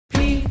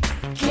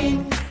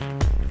King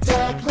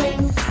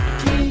Duckling,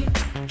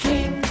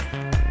 King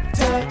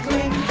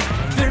Duckling.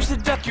 There's a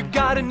duck you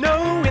gotta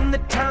know in the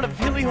town of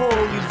Hilly Hole.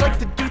 He likes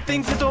to do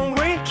things his own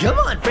way. Come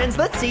on, friends,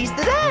 let's seize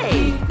the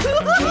day.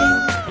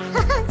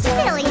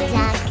 Silly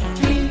duck.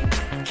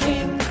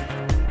 King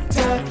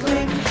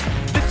Duckling.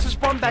 This is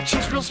Wombat,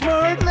 she's real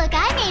smart. Look,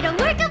 I made a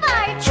work of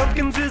art.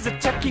 Chumpkins is a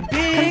techie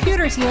pig.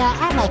 Computers, yeah,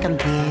 I like them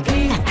big.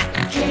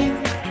 King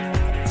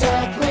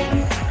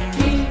Duckling,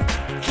 King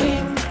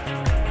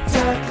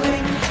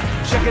Duckling.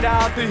 Check it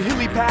out, the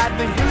hilly pad,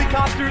 the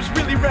helicopter's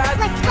really rad.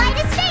 Let's fly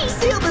to space.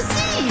 Sail the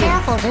sea.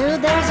 Careful,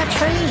 dude, there's a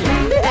tree.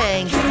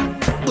 Thanks.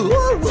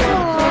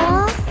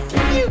 Aww.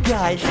 You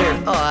guys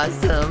are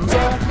awesome.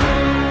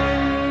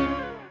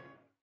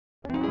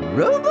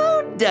 Robo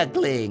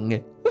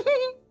Duckling.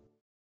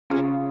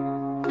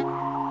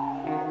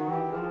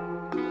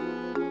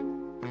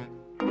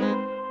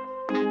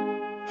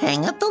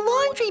 Hang up the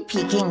laundry,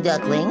 Peking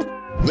Duckling.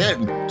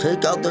 Then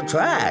take out the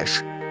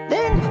trash.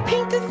 Then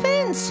paint the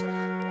fence.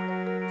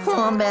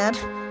 Wombat,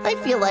 I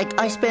feel like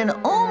I spend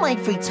all my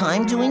free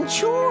time doing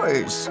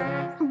chores.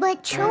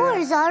 But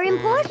chores are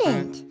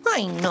important.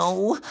 I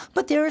know,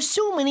 but there are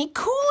so many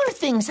cooler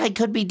things I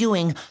could be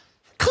doing.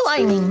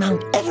 Climbing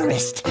Mount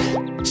Everest,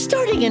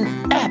 starting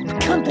an app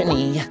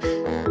company.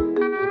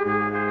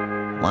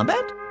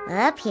 Wombat?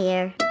 Up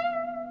here.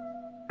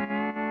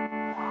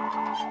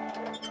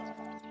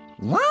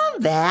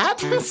 Wombat,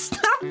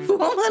 stop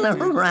fooling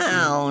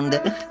around.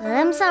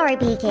 I'm sorry,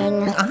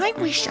 Peking. I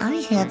wish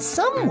I had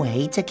some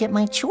way to get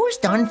my chores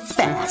done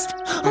fast.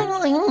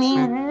 Oh, I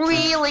mean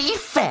really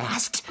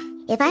fast.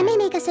 If I may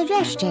make a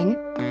suggestion,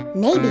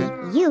 maybe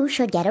you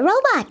should get a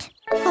robot.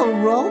 A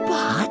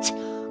robot?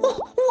 Oh,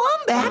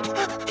 Wombat,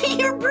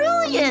 you're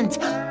brilliant.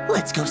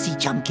 Let's go see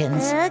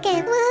Jumpkins.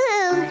 Okay,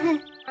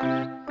 woohoo.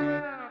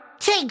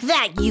 Take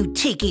that, you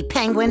tiki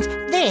penguins.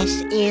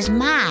 This is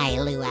my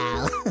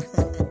luau.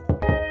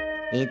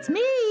 It's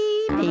me,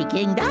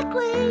 Peking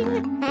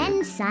Duckling.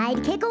 And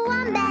sidekick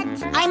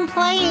Wombat. I'm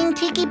playing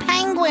tiki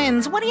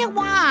penguins. What do you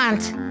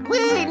want?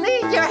 We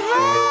need your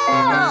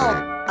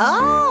help.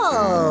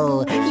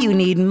 Oh, you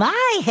need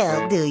my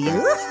help, do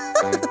you?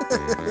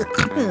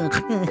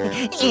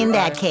 In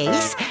that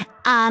case,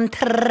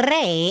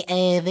 entrez-vous.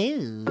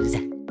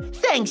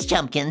 Thanks,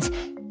 Jumpkins.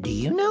 Do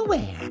you know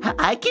where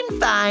I can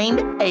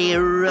find a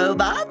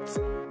robot?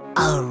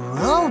 A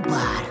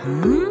robot,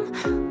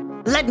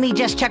 Let me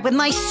just check with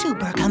my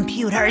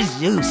supercomputer,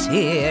 Zeus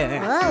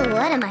here. Oh,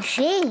 what a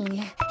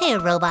machine. Here,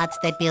 robots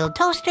that build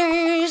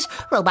toasters,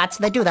 robots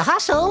that do the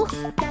hustle.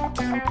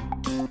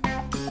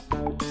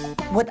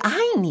 What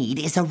I need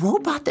is a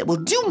robot that will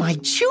do my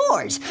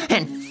chores,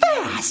 and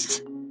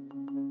fast.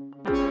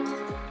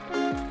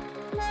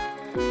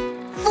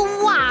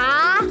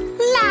 Voila!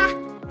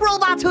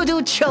 Robots who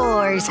do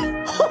chores.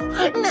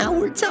 Oh, now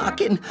we're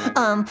talking.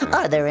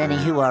 Are there any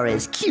who are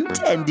as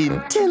cute and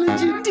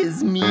intelligent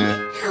as me?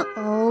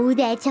 Oh,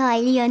 that's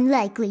highly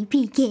unlikely,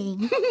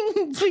 Peking.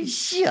 For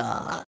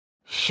sure.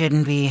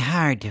 Shouldn't be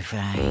hard to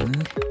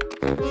find.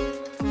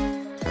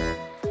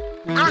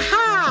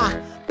 Aha!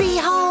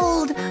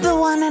 Behold, the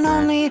one and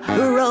only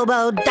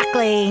Robo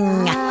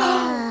Duckling.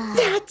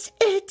 That's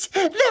it.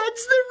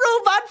 That's the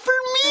robot for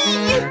me.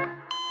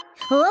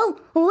 Oh,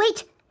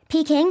 wait,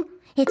 Peking.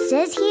 It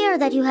says here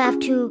that you have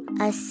to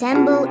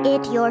assemble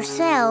it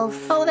yourself.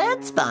 Oh,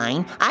 that's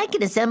fine. I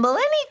can assemble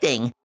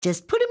anything.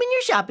 Just put him in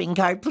your shopping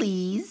cart,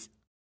 please.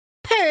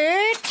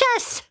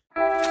 Purchase!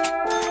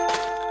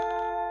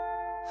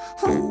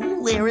 Oh,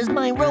 where is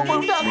my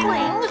Robo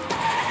Duckling?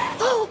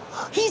 Oh,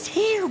 he's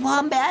here,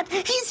 Wombat.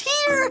 He's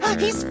here.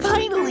 He's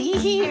finally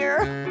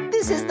here.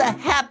 This is the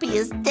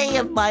happiest day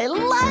of my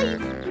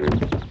life.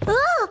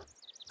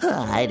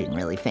 Oh, I didn't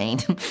really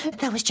faint.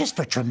 That was just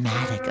for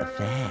dramatic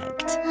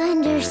effect.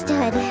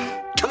 understood.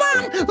 Come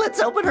on, let's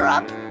open her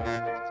up.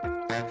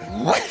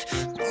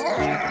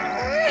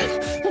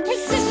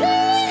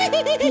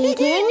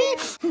 Peking?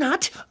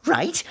 Not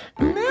right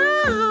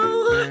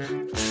now.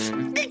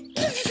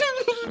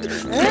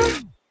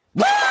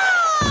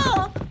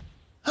 Whoa!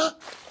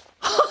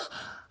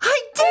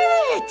 I did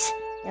it!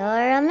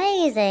 You're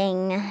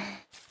amazing.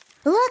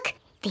 Look,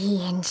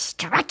 the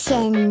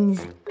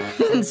instructions.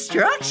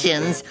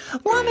 Instructions?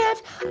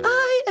 Wombat,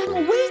 I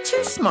am way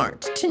too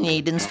smart to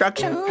need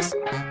instructions.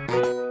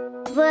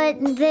 But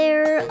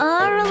there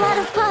are a lot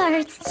of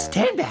parts.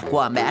 Stand back,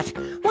 Wombat.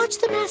 Watch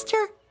the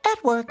master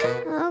at work.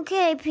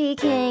 Okay,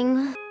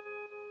 Peking.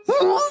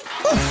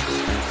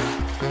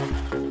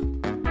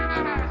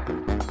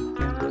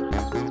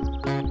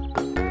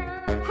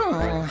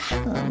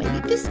 Maybe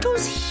this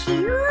goes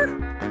here?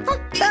 Oh,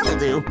 that'll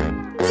do.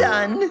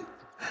 Done.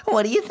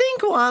 What do you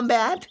think,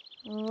 Wombat?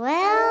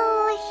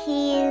 Well,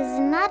 he's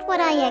not what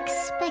I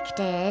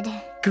expected.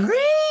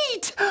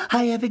 Great!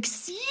 I have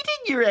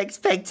exceeded your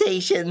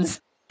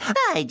expectations.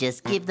 I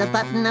just give the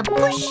button a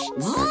push.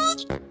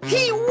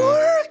 He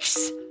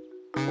works!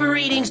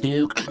 Greetings,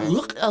 Duke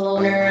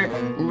owner.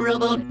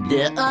 Robo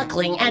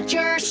Duckling at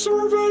your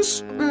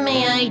service.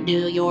 May I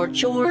do your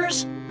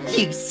chores?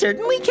 You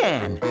certainly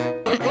can.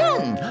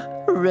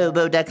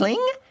 Robo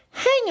Duckling,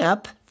 hang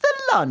up the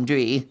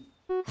laundry.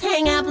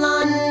 Hang up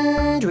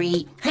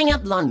laundry, hang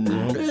up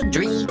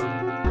laundry.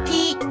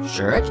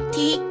 T-shirt,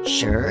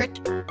 t-shirt.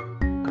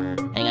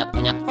 Hang up,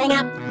 hang up, hang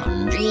up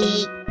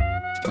laundry.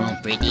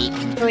 Pretty,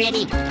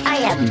 pretty. I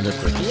am the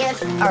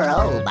prettiest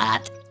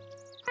robot.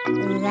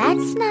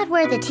 That's not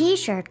where the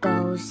t-shirt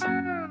goes.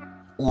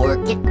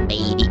 Work it,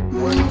 baby,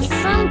 work it.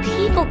 Some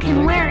people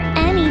can wear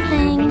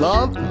anything.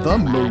 Love the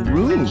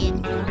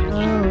maroon.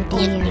 Oh, If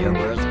there dear.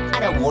 was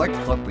an award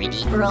for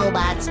pretty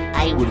robots,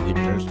 I would win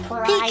first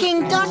prize.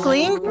 Peking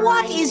Duckling,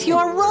 what is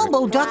your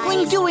Robo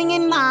Duckling doing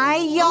in my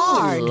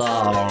yard?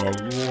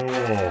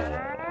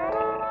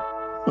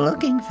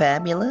 Looking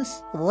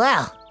fabulous.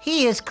 Well,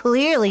 he is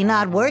clearly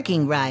not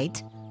working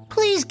right.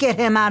 Please get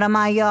him out of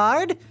my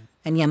yard.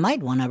 And you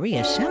might want to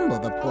reassemble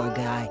the poor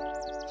guy.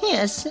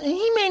 Yes,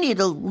 he may need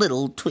a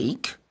little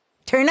tweak.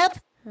 Turnip?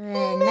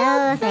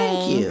 No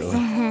Thank you.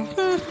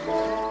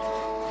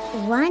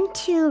 Want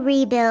to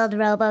rebuild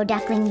Robo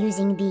Duckling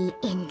using the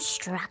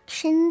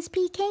instructions,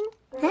 Peking?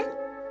 Huh?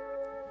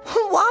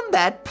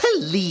 Wombat,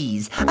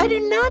 please. I do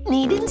not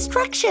need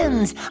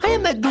instructions. I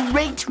am a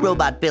great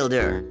robot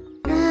builder.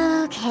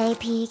 Okay,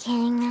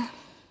 Peking.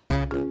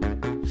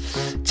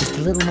 Just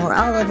a little more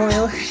olive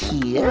oil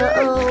here.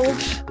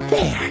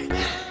 There.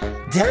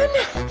 Done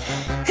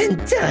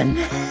and done.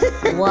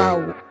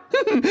 Whoa.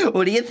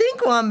 What do you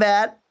think,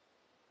 Wombat?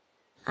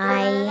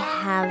 I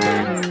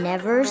have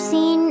never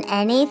seen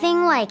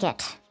anything like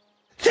it.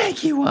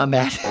 Thank you,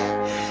 Wombat.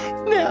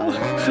 Now,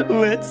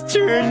 let's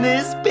turn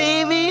this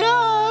baby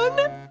on.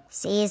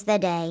 Seize the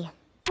day.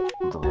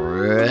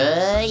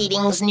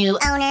 Greetings, new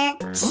owner.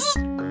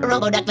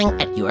 Robo Duckling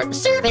at your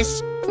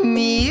service.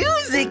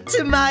 Music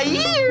to my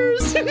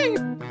ears.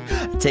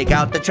 Take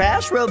out the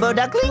trash, Robo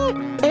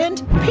Duckling,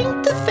 and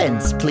paint the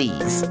fence,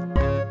 please.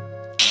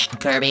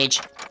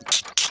 Garbage.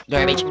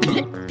 Garbage.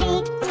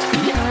 Paint.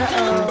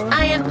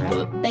 I am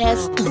the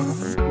best.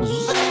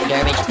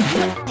 Garbage.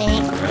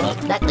 Paint. Robo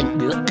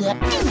Duckling.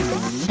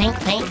 Paint,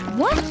 paint.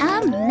 What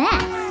a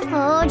mess.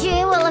 Oh,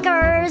 gee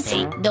willikers.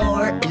 Paint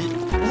door.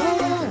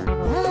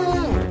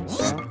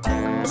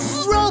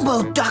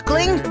 Robo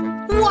Duckling,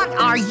 what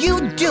are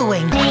you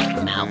doing?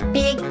 Paint mouth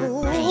big.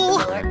 Paint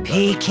door.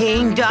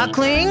 Peking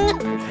Duckling,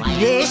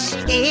 this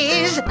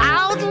is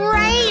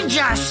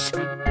outrageous.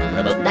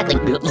 Robo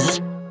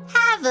Duckling.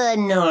 Have a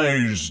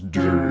nice day.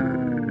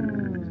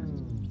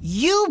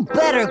 You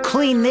better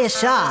clean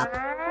this up.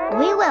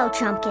 We will,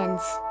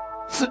 Trumpkins.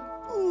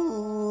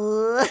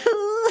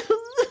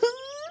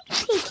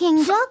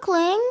 Peking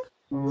Duckling?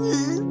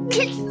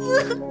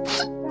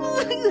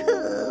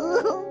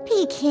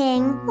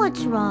 Peking,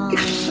 what's wrong?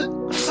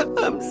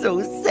 I'm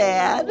so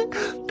sad.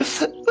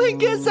 I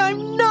guess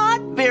I'm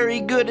not very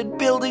good at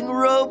building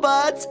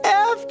robots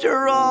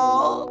after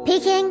all.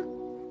 Peking,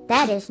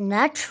 that is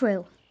not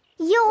true.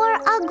 You're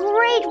a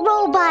great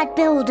robot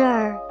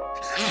builder.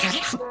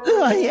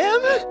 I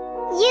am?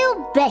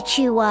 You bet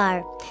you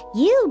are.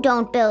 You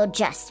don't build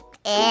just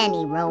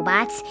any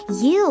robots.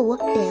 You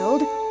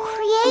build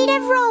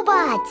creative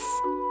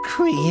robots.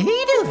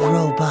 Creative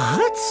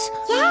robots?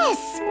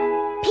 Yes!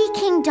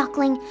 Peking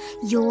Duckling,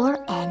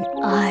 you're an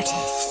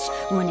artist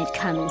when it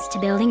comes to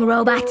building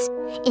robots.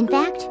 In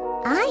fact,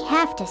 I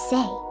have to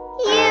say,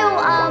 you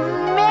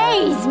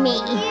amaze me.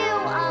 You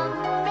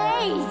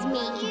amaze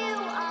me. You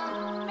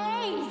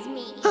amaze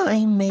me.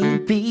 I may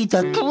be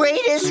the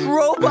greatest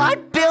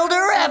robot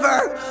builder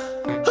ever.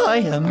 I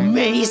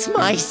amaze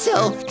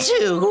myself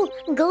too.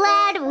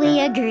 Glad we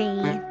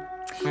agree.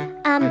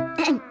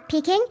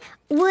 Peking,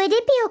 would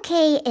it be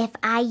okay if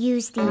I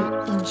use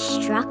the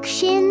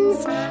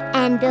instructions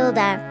and build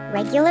a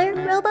regular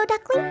Robo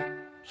Duckling?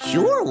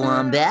 Sure,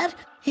 Wombat.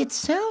 It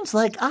sounds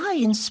like I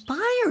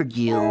inspired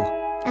you.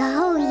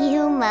 Oh,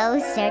 you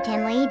most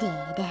certainly did.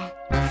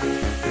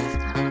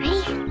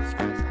 Alrighty,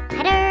 screws up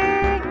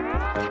tighter.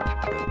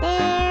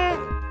 There.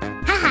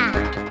 Haha.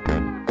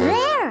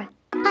 There.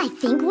 I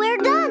think we're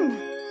done.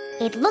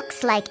 It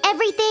looks like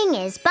everything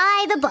is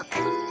by the book.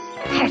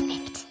 Perfect.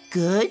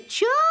 Good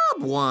job,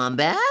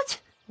 Wombat.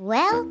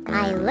 Well,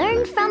 I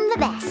learned from the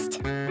best.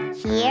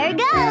 Here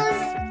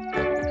goes.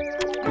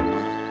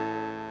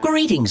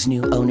 Greetings,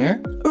 new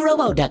owner.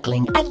 Robo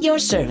Duckling at your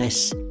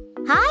service.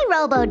 Hi,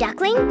 Robo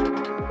Duckling.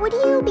 Would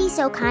you be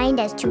so kind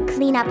as to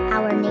clean up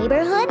our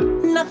neighborhood?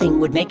 Nothing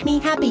would make me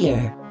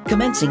happier.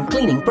 Commencing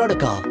cleaning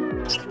protocol.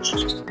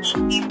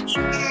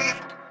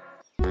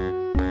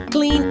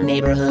 Clean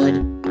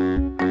neighborhood.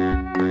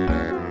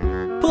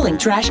 Pulling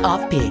trash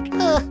off pig.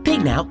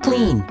 Pig now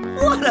clean.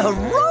 What a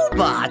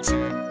robot!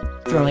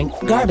 Throwing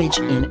garbage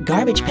in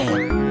garbage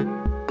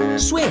pan.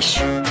 Swish.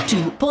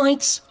 2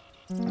 points.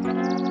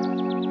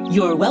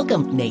 You're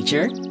welcome,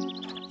 nature.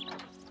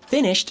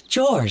 Finished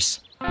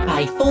chores.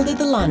 I folded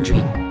the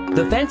laundry.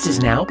 The fence is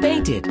now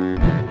painted.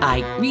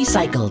 I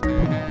recycled.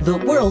 The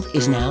world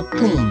is now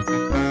clean.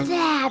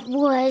 That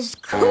was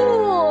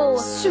cool.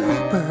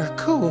 Super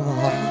cool.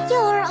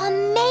 You're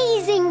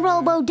amazing,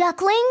 Robo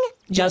Duckling.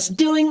 Just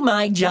doing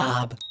my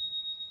job.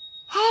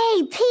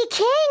 Hey,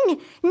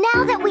 Peking!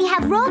 Now that we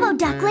have Robo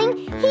Duckling,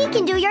 he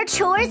can do your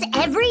chores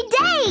every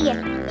day.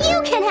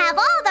 You can have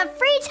all the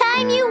free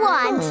time you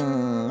want.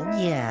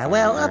 Yeah,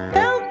 well,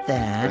 about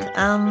that,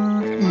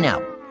 no.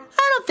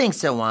 I don't think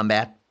so,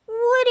 Wombat.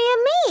 What do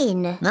you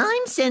mean?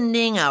 I'm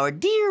sending our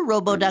dear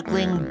Robo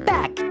Duckling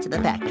back to the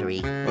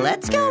factory.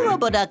 Let's go,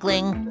 Robo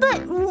Duckling.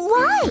 But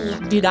why?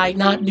 Did I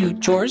not do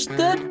chores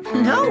good?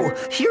 No,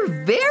 you're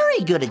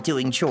very good at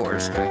doing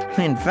chores.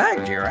 In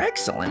fact, you're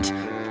excellent.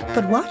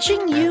 But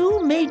watching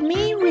you made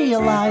me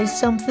realize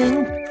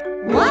something.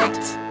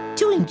 What?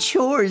 Doing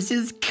chores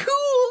is cool.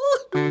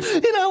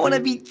 And I want to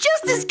be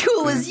just as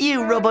cool as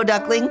you, Robo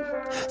Duckling.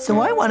 So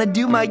I want to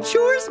do my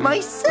chores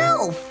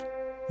myself.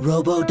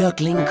 Robo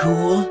Duckling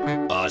cool.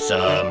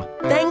 Awesome.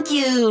 Thank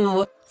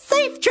you.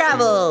 Safe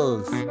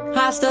travels.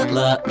 Hasta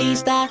la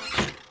vista.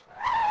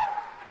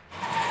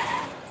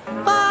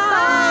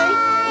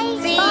 Bye.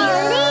 See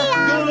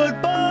ya.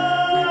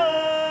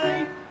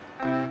 Goodbye.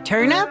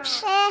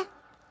 Turnips?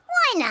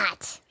 Why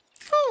not?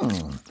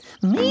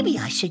 Maybe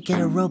I should get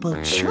a Robo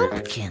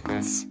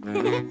Chumpkins.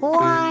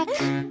 What?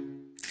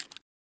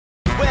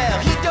 Well,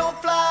 he don't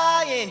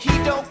fly and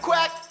he don't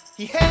quack.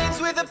 He hangs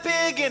with a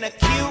pig and a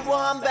cute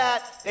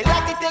wombat. They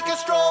like to take a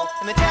stroll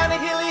in the town of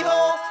Hilly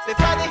Hole. They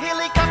fly the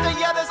helicopter,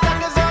 yeah, the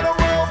suckers on a